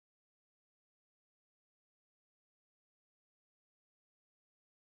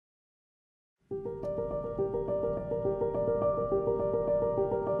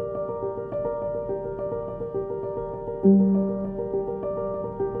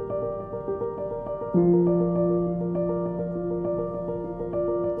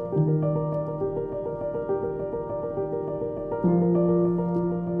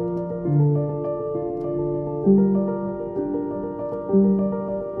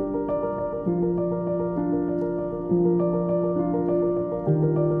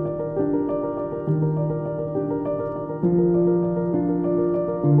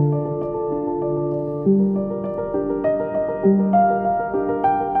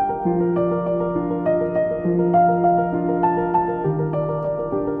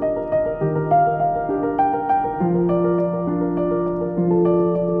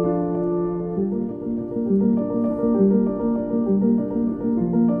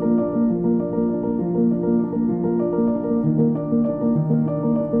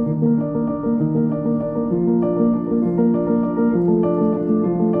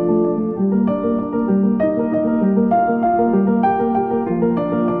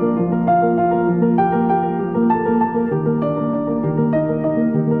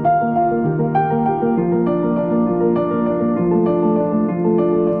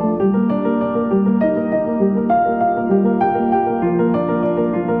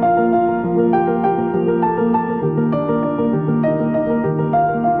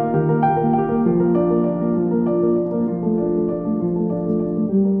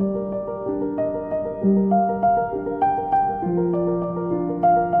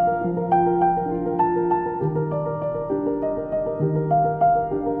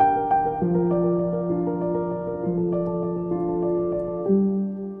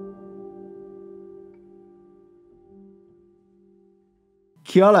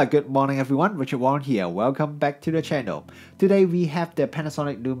Kia ora, good morning everyone, Richard Wong here, welcome back to the channel. Today we have the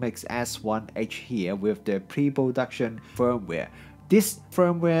Panasonic Lumix S1H here with the pre-production firmware. This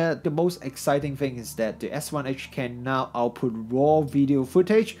firmware, the most exciting thing is that the S1H can now output raw video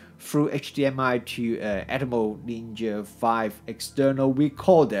footage through HDMI to Atmos Ninja V external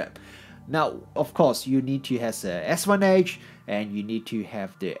recorder. Now, of course, you need to have a S1H and you need to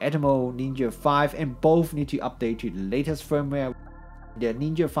have the Atmos Ninja V, and both need to update to the latest firmware. The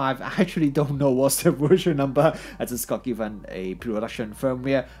Ninja V, I actually don't know what's the version number. I just got given a pre-production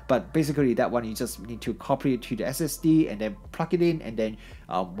firmware, but basically that one you just need to copy it to the SSD and then plug it in, and then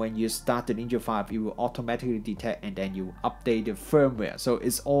when you start the Ninja V, it will automatically detect and then you update the firmware. So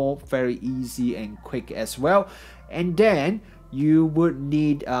it's all very easy and quick as well. And then you would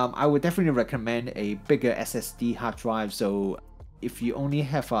need, I would definitely recommend a bigger SSD hard drive. So if you only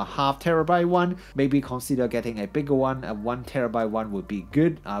have a half terabyte one, maybe consider getting a bigger one. A 1 terabyte one would be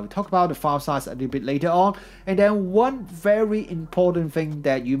good. We'll talk about the file size a little bit later on. And then one very important thing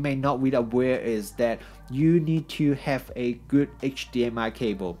that you may not be aware is that you need to have a good HDMI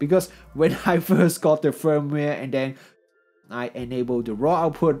cable, because when I first got the firmware and then I enabled the raw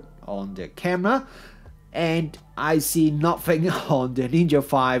output on the camera, and I see nothing on the Ninja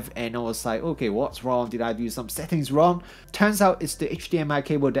V, and I was like, okay, what's wrong? Did I do some settings wrong? Turns out it's the HDMI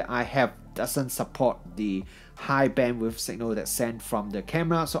cable that I have doesn't support the high bandwidth signal that's sent from the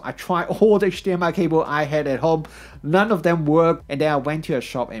camera. So I tried all the HDMI cable I had at home, none of them worked, and then I went to a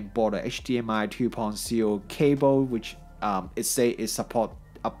shop and bought a HDMI 2.0 cable, which it say it support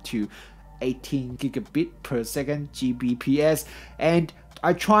up to 18 gigabit per second Gbps, and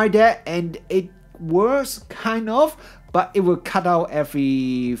I tried that and it works kind of, but it will cut out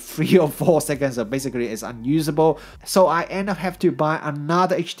every 3 or 4 seconds, so basically it's unusable. So I end up have to buy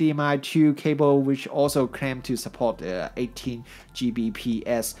another HDMI 2 cable, which also claim to support 18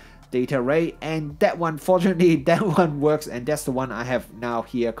 Gbps data rate, and that one, fortunately, that one works, and that's the one I have now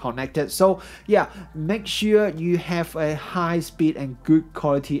here connected. So yeah, make sure you have a high speed and good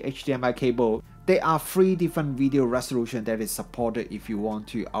quality HDMI cable. There are 3 different video resolutions that is supported if you want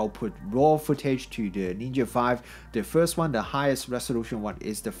to output raw footage to the Ninja V. The first one, the highest resolution one,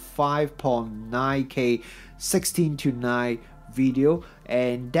 is the 5.9K 16:9 video,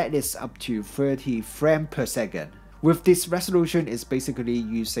 and that is up to 30 frames per second. With this resolution, it's basically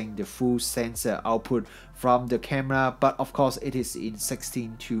using the full sensor output from the camera, but of course it is in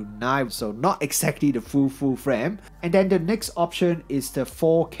 16:9, so not exactly the full frame. And then the next option is the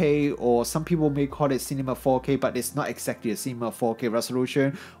 4K, or some people may call it Cinema 4K, but it's not exactly a Cinema 4K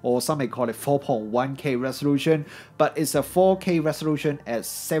resolution, or some may call it 4.1K resolution, but it's a 4K resolution at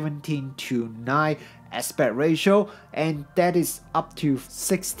 17:9 aspect ratio, and that is up to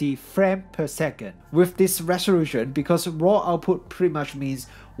 60 frames per second. With this resolution, because raw output pretty much means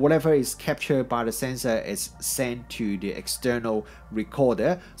whatever is captured by the sensor is sent to the external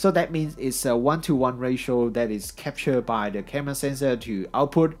recorder. So that means it's a 1:1 ratio that is captured by the camera sensor to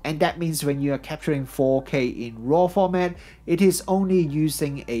output, and that means when you are capturing 4K in RAW format, it is only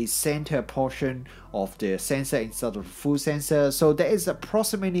using a center portion of the sensor instead of the full sensor. So there is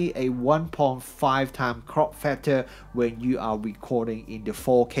approximately a 1.5 times crop factor when you are recording in the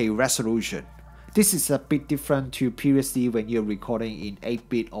 4K resolution. This is a bit different to previously when you're recording in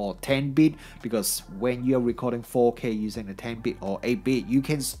 8-bit or 10-bit, because when you're recording 4K using the 10-bit or 8-bit, you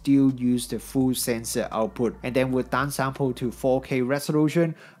can still use the full sensor output and then will downsample to 4K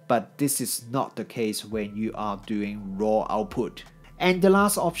resolution, but this is not the case when you are doing RAW output. And the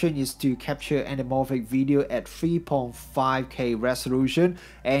last option is to capture anamorphic video at 3.5K resolution,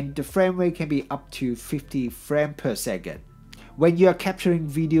 and the frame rate can be up to 50 frames per second. When you are capturing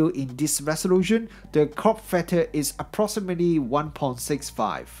video in this resolution, the crop factor is approximately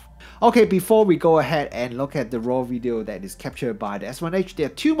 1.65. Okay, before we go ahead and look at the raw video that is captured by the S1H, there are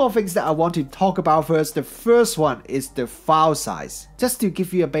two more things that I want to talk about first. The first one is the file size. Just to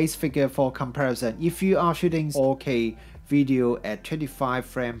give you a base figure for comparison, if you are shooting 4K video at 25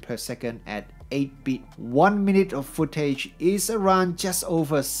 frames per second at 8-bit, 1 minute of footage is around just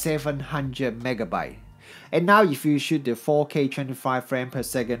over 700 megabytes. And now if you shoot the 4K 25 frames per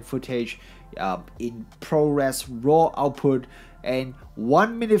second footage in ProRes RAW output, and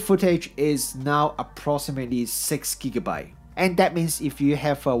 1 minute footage is now approximately 6 GB. And that means if you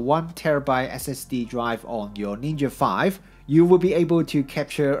have a 1 TB SSD drive on your Ninja V, you will be able to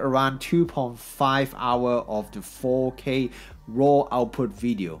capture around 2.5 hours of the 4K RAW output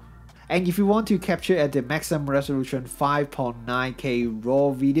video. And if you want to capture at the maximum resolution 5.9K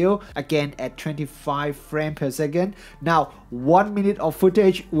RAW video, again at 25 frames per second, now 1 minute of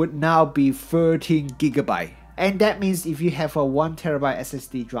footage would now be 13 GB. And that means if you have a 1 TB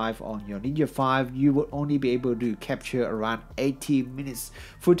SSD drive on your Ninja V, you will only be able to capture around 80 minutes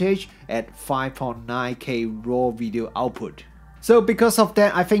footage at 5.9K RAW video output. So because of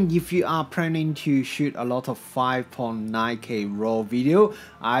that, I think if you are planning to shoot a lot of 5.9K RAW video,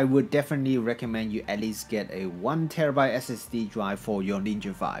 I would definitely recommend you at least get a 1 TB SSD drive for your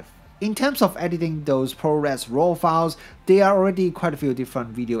Ninja V. In terms of editing those ProRes RAW files, there are already quite a few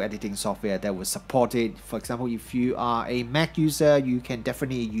different video editing software that will support it. For example, if you are a Mac user, you can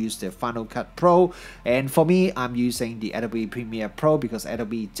definitely use the Final Cut Pro. And for me, I'm using the Adobe Premiere Pro because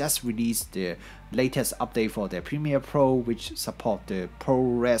Adobe just released the latest update for their Premiere Pro, which support the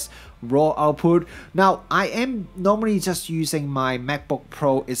ProRes RAW output. Now, I am normally just using my MacBook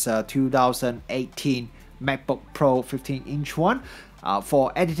Pro. It's a 2018 MacBook Pro 15-inch one.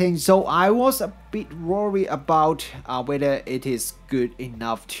 For editing, so I was a bit worried about whether it is good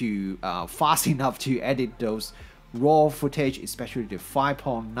enough to fast enough to edit those raw footage, especially the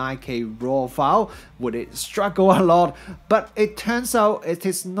 5.9K RAW file. Would it struggle a lot? But it turns out it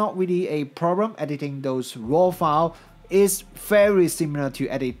is not really a problem. Editing those raw file is very similar to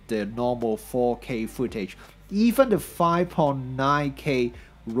edit the normal 4K footage. Even the 5.9K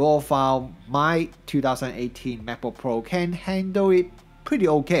RAW file, my 2018 MacBook Pro can handle it pretty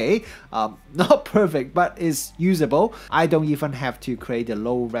okay. Not perfect, but it's usable. I don't even have to create a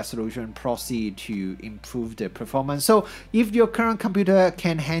low resolution proxy to improve the performance. So if your current computer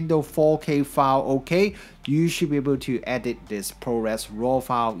can handle 4K file okay, you should be able to edit this ProRes RAW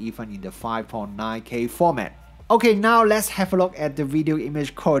file even in the 5.9K format. Okay, now let's have a look at the video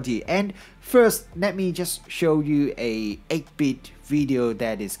image quality. And first, let me just show you a 8-bit video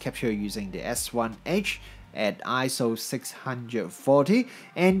that is captured using the S1H at ISO 640.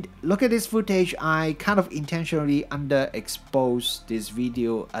 And look at this footage. I kind of intentionally underexposed this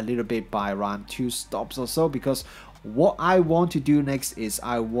video a little bit by around 2 stops or so, because what I want to do next is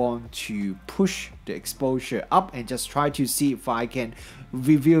I want to push the exposure up and just try to see if I can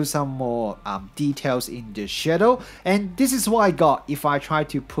reveal some more details in the shadow. And this is what I got if I try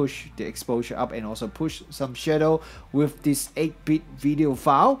to push the exposure up and also push some shadow with this 8-bit video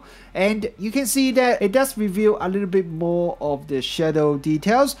file. And you can see that it does reveal a little bit more of the shadow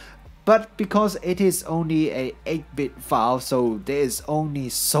details. But because it is only a 8-bit file, so there is only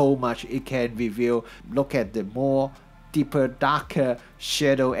so much it can reveal. Look at the more deeper, darker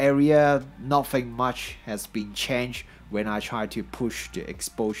shadow area. Nothing much has been changed when I try to push the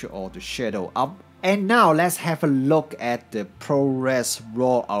exposure or the shadow up. And now let's have a look at the ProRes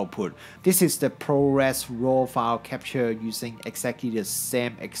RAW output. This is the ProRes RAW file captured using exactly the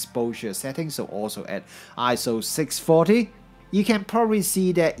same exposure settings, so also at ISO 640. You can probably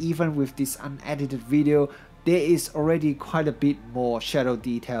see that even with this unedited video, there is already quite a bit more shadow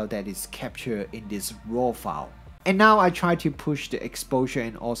detail that is captured in this RAW file. And now I try to push the exposure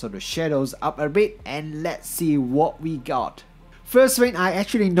and also the shadows up a bit, and let's see what we got. First thing I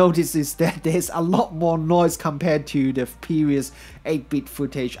actually noticed is that there's a lot more noise compared to the previous 8-bit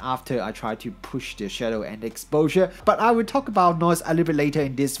footage after I tried to push the shadow and exposure, but I will talk about noise a little bit later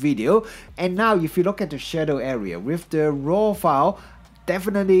in this video. And now if you look at the shadow area with the RAW file,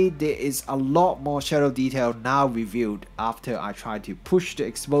 definitely there is a lot more shadow detail now revealed after I try to push the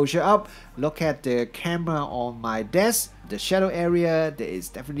exposure up. Look at the camera on my desk, the shadow area, there is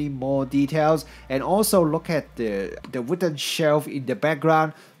definitely more details. And also look at the wooden shelf in the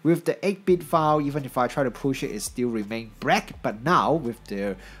background. With the 8-bit file, even if I try to push it, it still remains black. But now with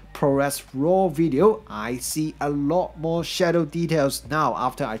the ProRes RAW video, I see a lot more shadow details now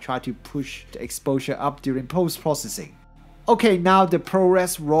after I try to push the exposure up during post-processing. Okay, now the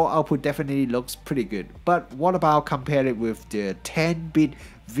ProRes RAW output definitely looks pretty good, but what about compare it with the 10-bit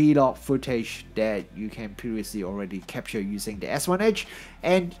vlog footage that you can previously already capture using the S1H?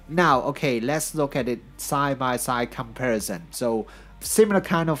 And now, okay, let's look at it side by side comparison. So similar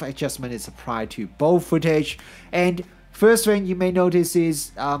kind of adjustment is applied to both footage. And first thing you may notice is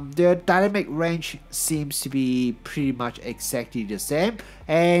the dynamic range seems to be pretty much exactly the same,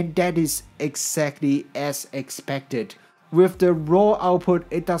 and that is exactly as expected. With the RAW output,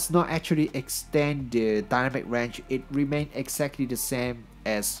 it does not actually extend the dynamic range, it remains exactly the same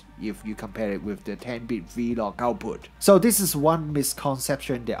as if you compare it with the 10-bit vlog output. So this is one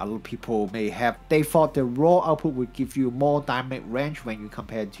misconception that a lot of people may have. They thought the RAW output would give you more dynamic range when you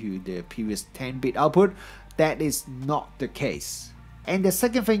compare to the previous 10-bit output. That is not the case. And the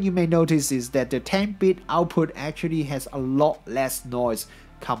second thing you may notice is that the 10-bit output actually has a lot less noise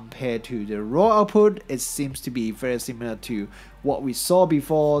compared to the RAW output. It seems to be very similar to what we saw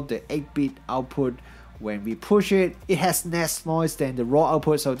before, the 8-bit output. When we push it, it has less noise than the RAW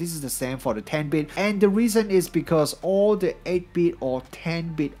output, so this is the same for the 10-bit. And the reason is because all the 8-bit or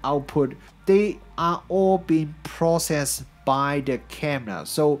 10-bit output, they are all being processed by the camera.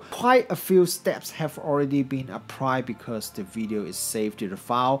 So quite a few steps have already been applied because the video is saved to the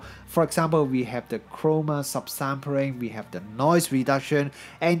file. For example, we have the chroma subsampling, we have the noise reduction,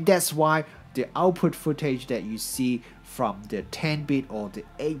 and that's why the output footage that you see from the 10-bit or the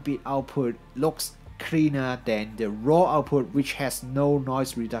 8-bit output looks cleaner than the RAW output, which has no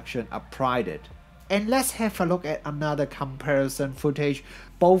noise reduction applied. And let's have a look at another comparison footage.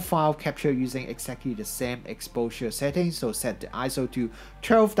 Both files capture using exactly the same exposure settings. So set the ISO to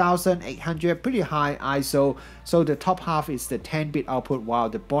 12,800, pretty high ISO. So the top half is the 10-bit output while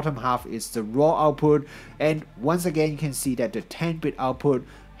the bottom half is the RAW output. And once again, you can see that the 10-bit output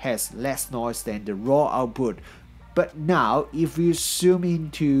has less noise than the RAW output. But now, if you zoom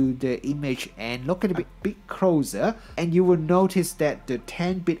into the image and look at it a bit closer, and you will notice that the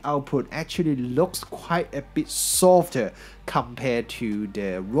 10-bit output actually looks quite a bit softer compared to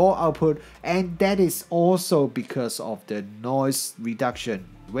the RAW output, and that is also because of the noise reduction.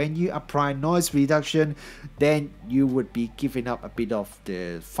 When you apply noise reduction, then you would be giving up a bit of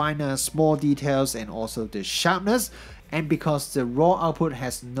the finer small details and also the sharpness. And because the RAW output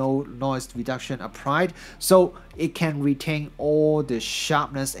has no noise reduction applied, so it can retain all the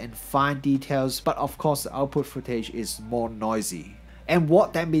sharpness and fine details, but of course the output footage is more noisy. And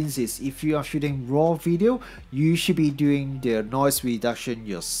what that means is if you are shooting RAW video, you should be doing the noise reduction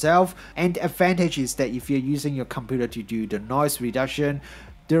yourself. And the advantage is that if you're using your computer to do the noise reduction,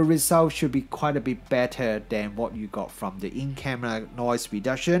 the result should be quite a bit better than what you got from the in-camera noise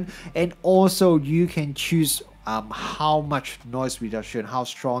reduction. And also you can choose how much noise reduction, how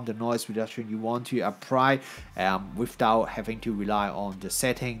strong the noise reduction you want to apply without having to rely on the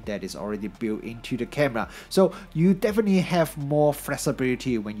setting that is already built into the camera. So you definitely have more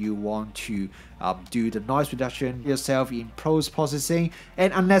flexibility when you want to do the noise reduction yourself in post-processing.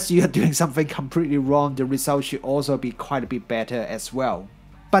 And unless you are doing something completely wrong, the result should also be quite a bit better as well.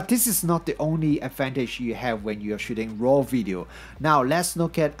 But this is not the only advantage you have when you're shooting RAW video. Now let's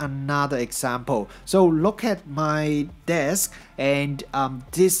look at another example. So look at my desk and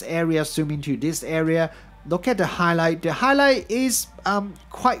this area, zoom into this area. Look at the highlight. The highlight is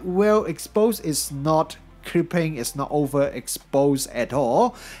quite well exposed. It's not clipping, it's not overexposed at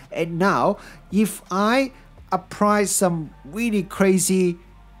all. And now if I apply some really crazy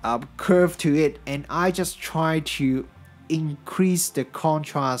curve to it and I just try to increase the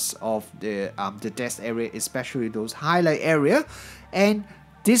contrast of the desk area, especially those highlight area, and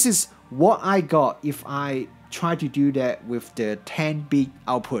this is what I got if I try to do that with the 10-bit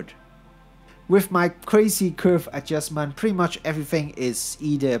output. With my crazy curve adjustment, pretty much everything is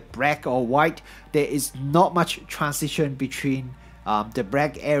either black or white. There is not much transition between the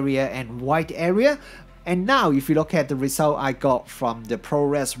black area and white area. And now if you look at the result I got from the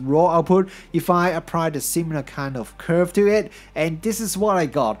ProRes RAW output, if I apply the similar kind of curve to it, and this is what I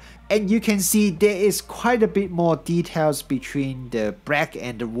got. And you can see there is quite a bit more details between the black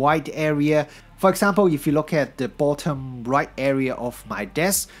and the white area. For example, if you look at the bottom right area of my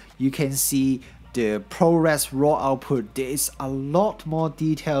desk, you can see the ProRes RAW output. There is a lot more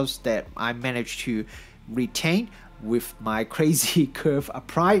details that I managed to retain with my crazy curve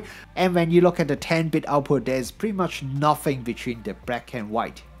applied. And when you look at the 10-bit output, there's pretty much nothing between the black and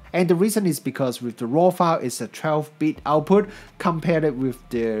white. And the reason is because with the raw file, it's a 12-bit output. Compared with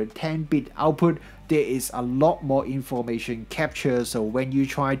the 10-bit output, there is a lot more information captured. So when you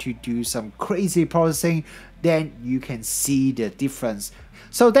try to do some crazy processing, then you can see the difference.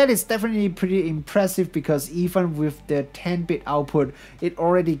 So that is definitely pretty impressive, because even with the 10-bit output, it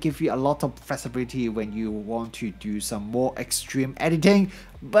already gives you a lot of flexibility when you want to do some more extreme editing.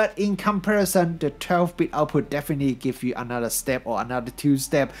 But in comparison, the 12-bit output definitely gives you another step or another 2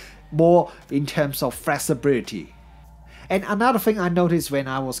 steps more in terms of flexibility. And another thing I noticed when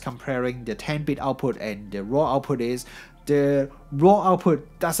I was comparing the 10-bit output and the raw output is the raw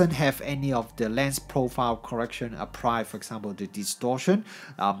output doesn't have any of the lens profile correction applied. For example, the distortion.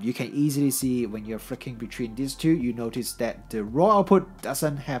 You can easily see when you're flicking between these two, you notice that the raw output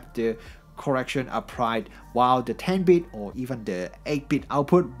doesn't have the correction applied, while the 10-bit or even the 8-bit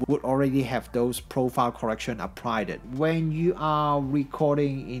output would already have those profile correction applied. When you are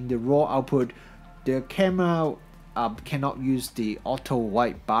recording in the raw output, the camera cannot use the auto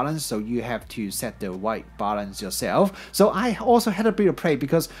white balance, so you have to set the white balance yourself. So I also had a bit of play,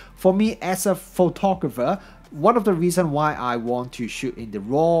 because for me as a photographer, one of the reasons why I want to shoot in the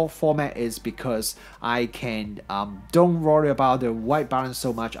raw format is because I can don't worry about the white balance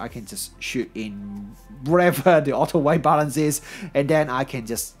so much. I can just shoot in whatever the auto white balance is, and then I can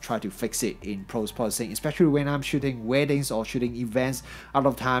just try to fix it in post-processing. Especially when I'm shooting weddings or shooting events, a lot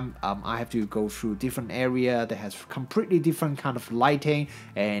of time I have to go through different area that has completely different kind of lighting,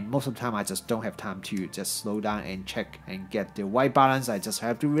 and most of the time I just don't have time to just slow down and check and get the white balance. I just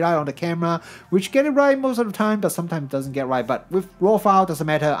have to rely on the camera, which get it right most of the time, but sometimes doesn't get right. But with raw file, doesn't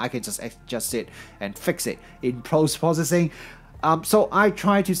matter, I can just adjust it and fix it in post-processing. So I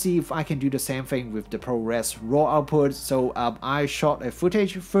try to see if I can do the same thing with the ProRes RAW output. So I shot a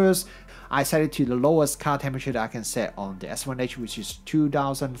footage first. I set it to the lowest color temperature that I can set on the S1H, which is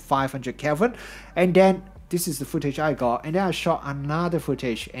 2500 Kelvin. And then this is the footage I got. And then I shot another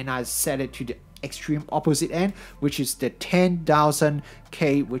footage and I set it to the extreme opposite end, which is the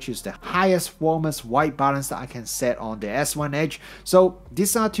 10,000K, which is the highest, warmest white balance that I can set on the S1H. So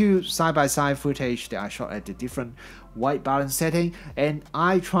these are two side-by-side footage that I shot at the different white balance setting, and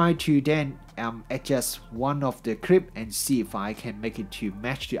I try to then adjust one of the clip and see if I can make it to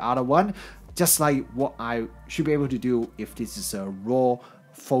match the other one, just like what I should be able to do if this is a raw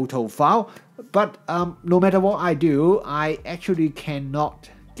photo file. But no matter what I do, I actually cannot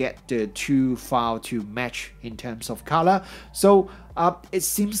get the two files to match in terms of color. So it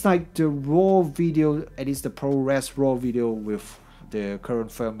seems like the raw video, at least the ProRes RAW video with the current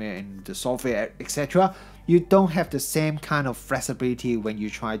firmware and the software, etc., you don't have the same kind of flexibility when you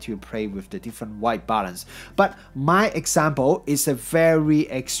try to play with the different white balance. But my example is a very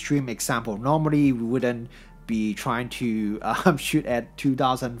extreme example. Normally we wouldn't be trying to shoot at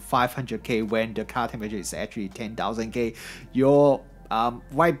 2500K when the color temperature is actually 10,000K. Your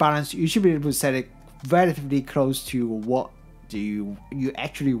white balance, you should be able to set it relatively close to what you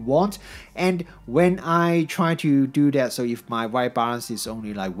actually want. And when I try to do that, so if my white balance is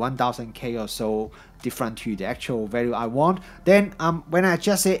only like 1000K or so different to the actual value I want, then when I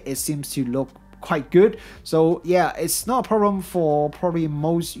adjust it, it seems to look quite good. So yeah, it's not a problem for probably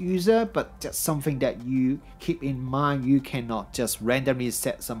most user, but just something that you keep in mind. You cannot just randomly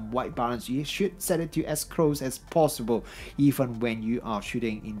set some white balance. You should set it to as close as possible, even when you are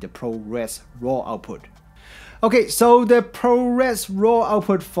shooting in the ProRes RAW output. Okay, so the ProRes RAW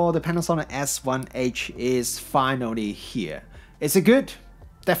output for the Panasonic S1H is finally here. Is it good?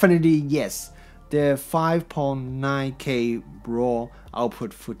 Definitely yes. The 5.9K RAW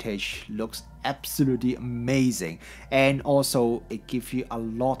output footage looks absolutely amazing, and also it gives you a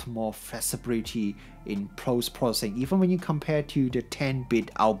lot more flexibility in post-processing, even when you compare to the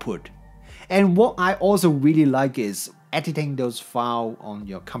 10-bit output. And what I also really like is editing those files on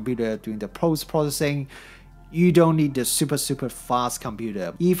your computer during the post-processing. You don't need the super fast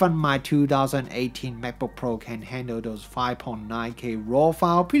computer. Even my 2018 MacBook Pro can handle those 5.9K RAW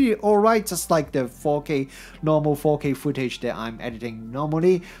file pretty alright, just like the 4K normal 4K footage that I'm editing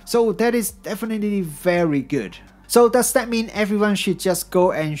normally. So that is definitely very good. So does that mean everyone should just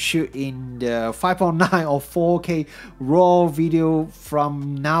go and shoot in the 5.9 or 4K RAW video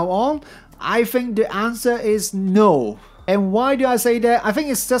from now on? I think the answer is no. And why do I say that? I think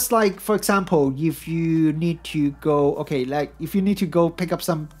it's just like, for example, if you need to go, okay, like if you need to go pick up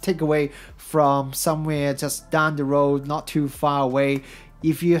some takeaway from somewhere just down the road, not too far away.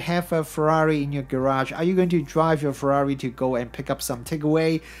 If you have a Ferrari in your garage, are you going to drive your Ferrari to go and pick up some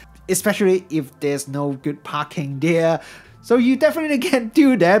takeaway? Especially if there's no good parking there. So you definitely can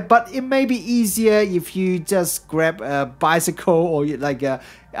do that, but it may be easier if you just grab a bicycle or like a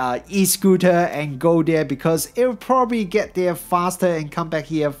e-scooter and go there, because it will probably get there faster and come back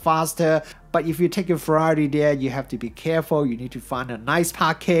here faster. But if you take your Ferrari there, you have to be careful. You need to find a nice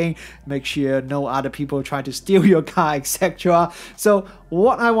parking, make sure no other people try to steal your car, etc. So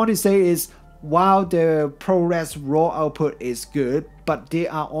what I want to say is, while the ProRes RAW output is good, but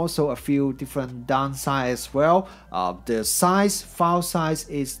there are also a few different downsides as well. The file size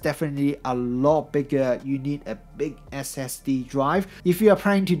is definitely a lot bigger. You need a big SSD drive. If you are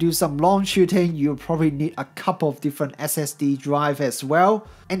planning to do some long shooting, you probably need a couple of different SSD drive as well.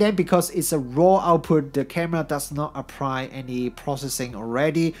 And then because it's a RAW output, the camera does not apply any processing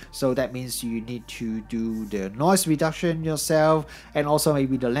already. So that means you need to do the noise reduction yourself, and also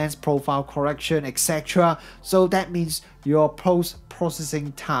maybe the lens profile correction, etc. So that means your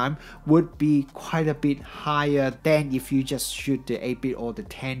post-processing time would be quite a bit higher than if you just shoot the 8-bit or the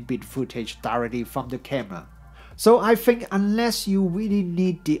 10-bit footage directly from the camera. So I think unless you really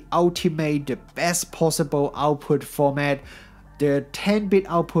need the ultimate, the best possible output format, the 10-bit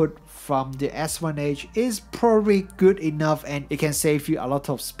output from the S1H is probably good enough, and it can save you a lot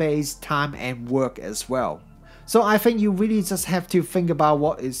of space, time and work as well. So I think you really just have to think about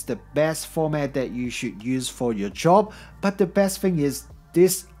what is the best format that you should use for your job. But the best thing is,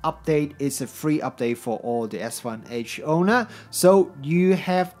 this update is a free update for all the S1H owner. So you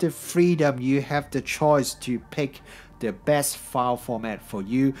have the freedom, you have the choice to pick the best file format for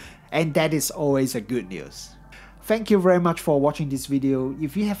you. And that is always a good news. Thank you very much for watching this video.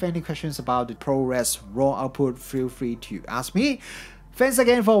 If you have any questions about the ProRes RAW output, feel free to ask me. Thanks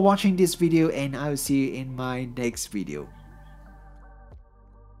again for watching this video, and I will see you in my next video.